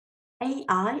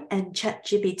AI and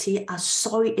ChatGPT are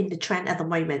so in the trend at the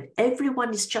moment.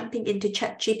 Everyone is jumping into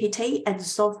ChatGPT and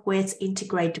softwares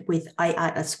integrated with AI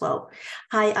as well.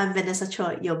 Hi, I'm Vanessa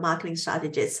Choi, your marketing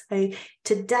strategist. So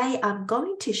today I'm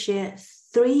going to share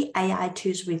 3 AI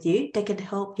tools with you that can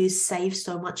help you save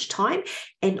so much time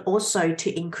and also to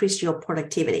increase your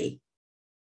productivity.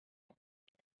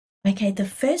 Okay, the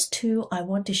first tool I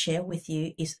want to share with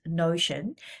you is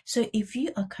Notion. So if you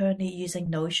are currently using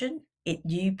Notion,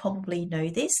 you probably know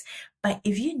this, but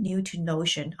if you're new to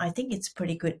Notion, I think it's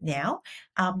pretty good now.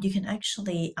 You can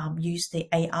actually use the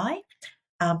AI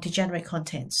to generate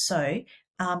content. So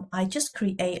I just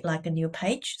create like a new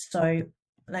page. So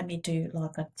let me do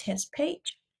like a test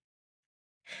page.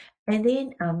 And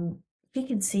then you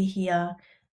can see here,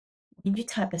 if you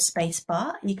type a space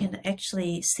bar, you can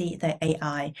actually see the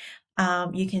AI.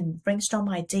 You can brainstorm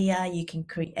idea, you can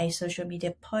create social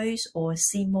media posts or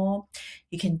see more.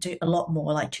 You can do a lot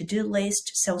more like to-do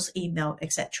list, sales email,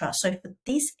 etc. So for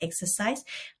this exercise,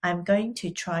 I'm going to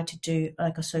try to do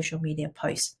like a social media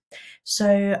post.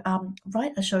 So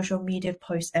write a social media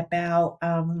post about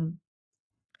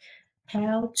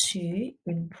how to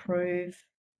improve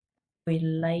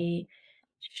relationship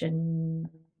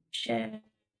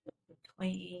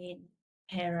between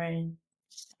parents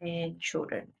and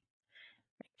children.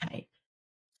 Okay,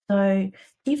 so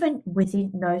even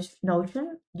within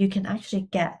Notion, you can actually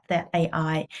get that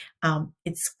AI.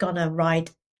 It's gonna write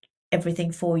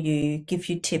everything for you, give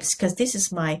you tips, because this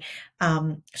is my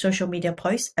social media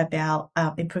post about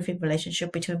improving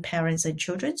relationship between parents and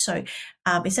children. So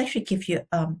it's actually give you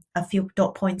a few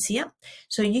dot points here.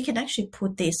 So you can actually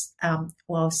put this,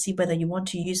 well, see whether you want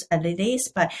to use a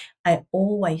list, but I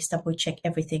always double check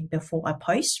everything before I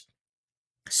post.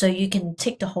 So you can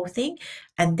take the whole thing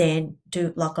and then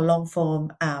do like a long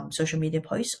form social media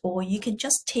post, or you can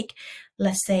just take,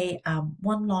 let's say,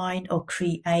 one line or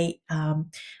create a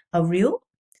reel.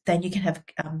 Then you can have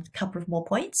a couple of more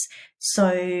points.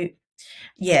 So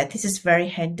yeah, this is very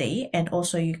handy. And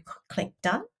also you click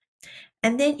done.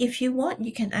 And then if you want,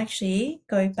 you can actually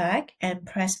go back and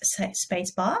press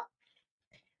space bar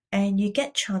and you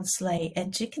get translate,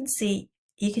 and you can see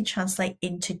you can translate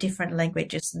into different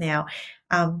languages now.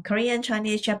 Korean,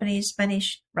 Chinese, Japanese,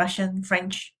 Spanish, Russian,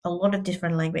 French, a lot of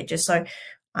different languages. So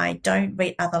I don't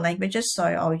read other languages, so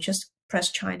I'll just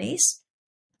press Chinese.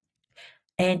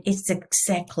 And it's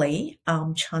exactly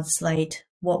translate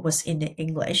what was in the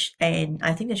English. And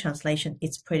I think the translation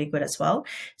is pretty good as well.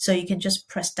 So you can just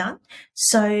press done.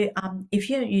 So if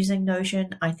you're using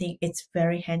Notion, I think it's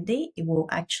very handy. It will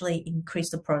actually increase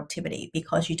the productivity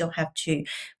because you don't have to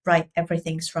write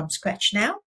everything from scratch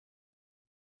now.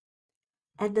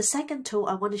 And the second tool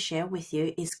I want to share with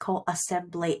you is called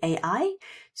Assembly AI.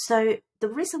 So the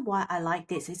reason why I like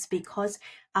this is because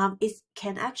it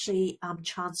can actually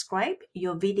transcribe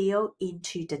your video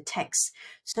into the text.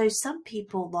 So some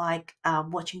people like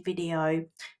watching video.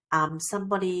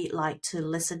 Somebody like to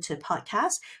listen to a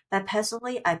podcast, but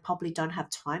personally, I probably don't have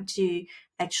time to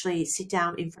actually sit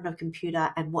down in front of a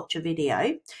computer and watch a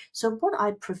video. So what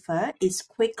I prefer is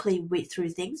quickly read through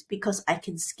things because I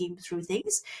can skim through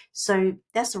things. So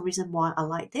that's the reason why I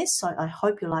like this. So I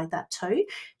hope you like that too.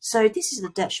 So this is the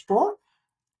dashboard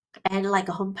and like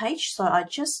a homepage. So I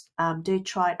just do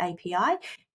try API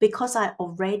because I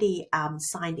already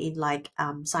signed in, like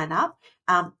sign up.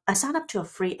 I signed up to a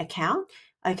free account.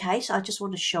 Okay, so I just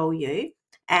want to show you.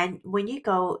 And when you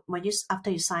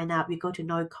after you sign up, you go to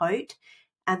no code,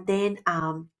 and then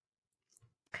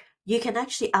you can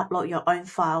actually upload your own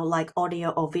file, like audio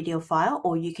or video file,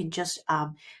 or you can just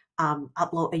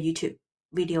upload a YouTube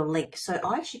video link. So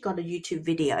I actually got a YouTube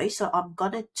video, so I'm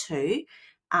gonna to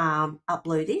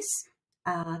upload this.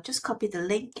 Just copy the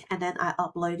link and then I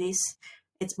upload this.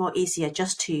 It's more easier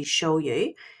just to show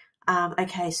you.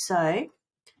 Okay, so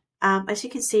as you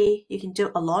can see, you can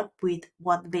do a lot with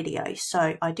one video.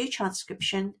 So I do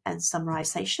transcription and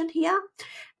summarization here,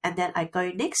 and then I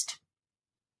go next.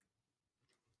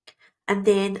 And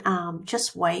then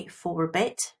just wait for a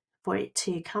bit for it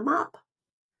to come up.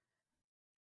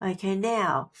 Okay,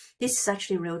 now this is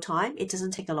actually real time. It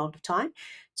doesn't take a lot of time.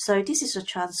 So this is a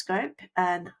transcript,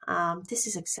 and this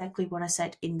is exactly what I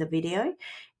said in the video.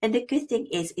 And the good thing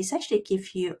is it's actually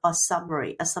gives you a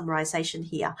summary, a summarization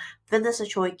here. Vanessa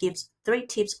Choi gives 3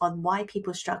 tips on why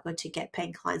people struggle to get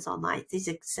paying clients online. This is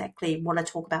exactly what I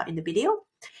talk about in the video.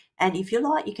 And if you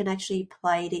like, you can actually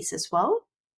play this as well.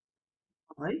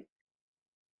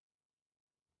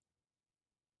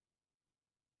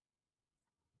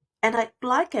 And I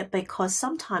like it because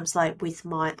sometimes, like with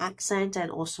my accent and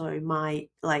also my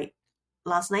like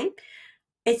last name,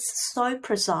 it's so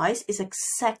precise. It's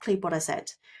exactly what I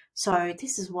said. So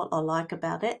this is what I like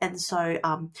about it. And so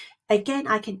again,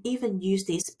 I can even use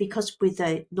this because with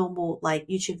a normal like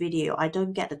YouTube video, I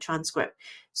don't get the transcript.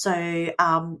 So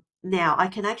now I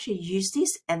can actually use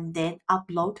this and then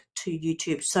upload to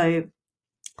YouTube. So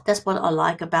that's what I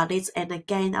like about it. And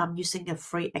again, I'm using a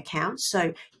free account.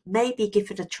 So maybe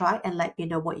give it a try and let me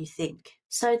know what you think.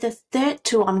 So the third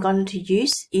tool I'm going to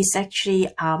use is actually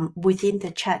within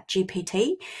the Chat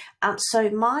GPT.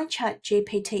 So my Chat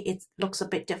GPT, it looks a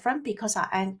bit different because I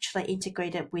actually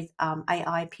integrated with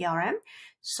AI PRM.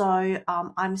 So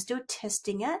I'm still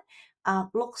testing it.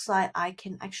 Looks like I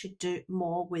can actually do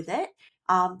more with it.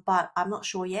 But I'm not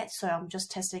sure yet. So I'm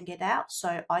just testing it out.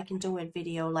 So I can do a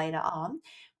video later on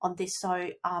this. So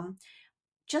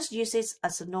just use this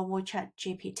as a normal Chat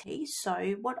GPT.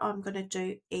 So what I'm going to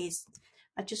do is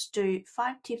I just do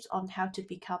 5 tips on how to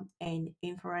become an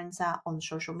influencer on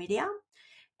social media.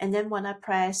 And then when I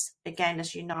press, again,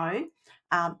 as you know,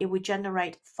 it will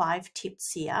generate 5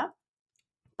 tips here.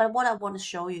 But what I want to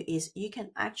show you is you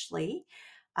can actually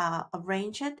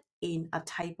arrange it in a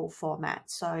table format.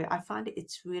 So I find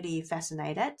it's really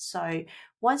fascinating. So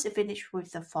once I finish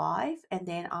with the 5, and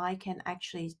then I can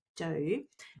actually do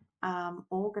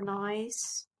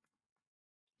organize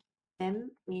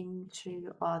them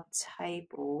into a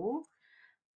table.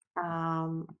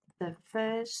 The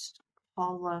first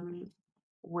column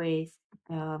with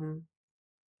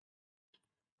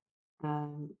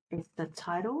is the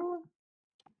title.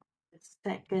 The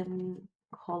second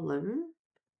column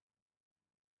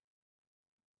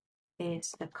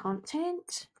is the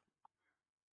content.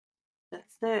 The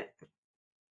third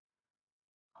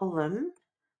column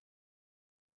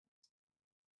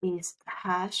is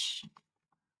hashtags.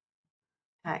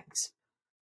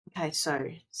 Okay, so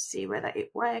see whether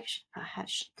it works. A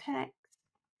hashtag.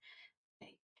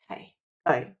 Okay,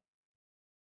 go.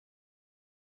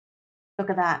 Look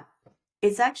at that.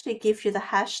 It actually gives you the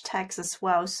hashtags as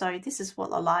well. So this is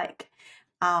what I like.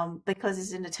 Because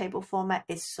it's in a table format,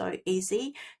 it's so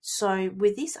easy. So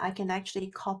with this, I can actually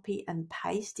copy and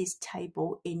paste this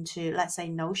table into, let's say,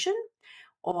 Notion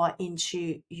or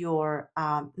into your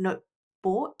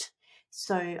noteboard.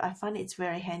 So I find it's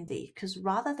very handy because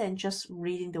rather than just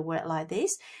reading the word like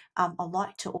this, I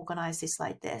like to organize this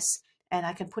like this. And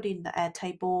I can put in the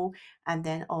table, and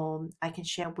then I can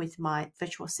share with my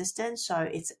virtual assistant. So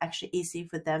it's actually easy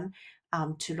for them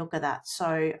to look at that.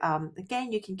 So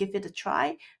again, you can give it a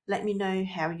try. Let me know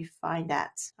how you find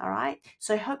that. All right.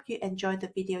 So I hope you enjoyed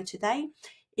the video today.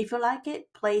 If you like it,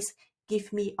 please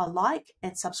give me a like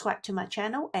and subscribe to my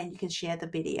channel, and you can share the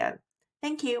video.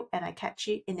 Thank you, and I catch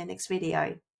you in the next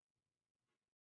video.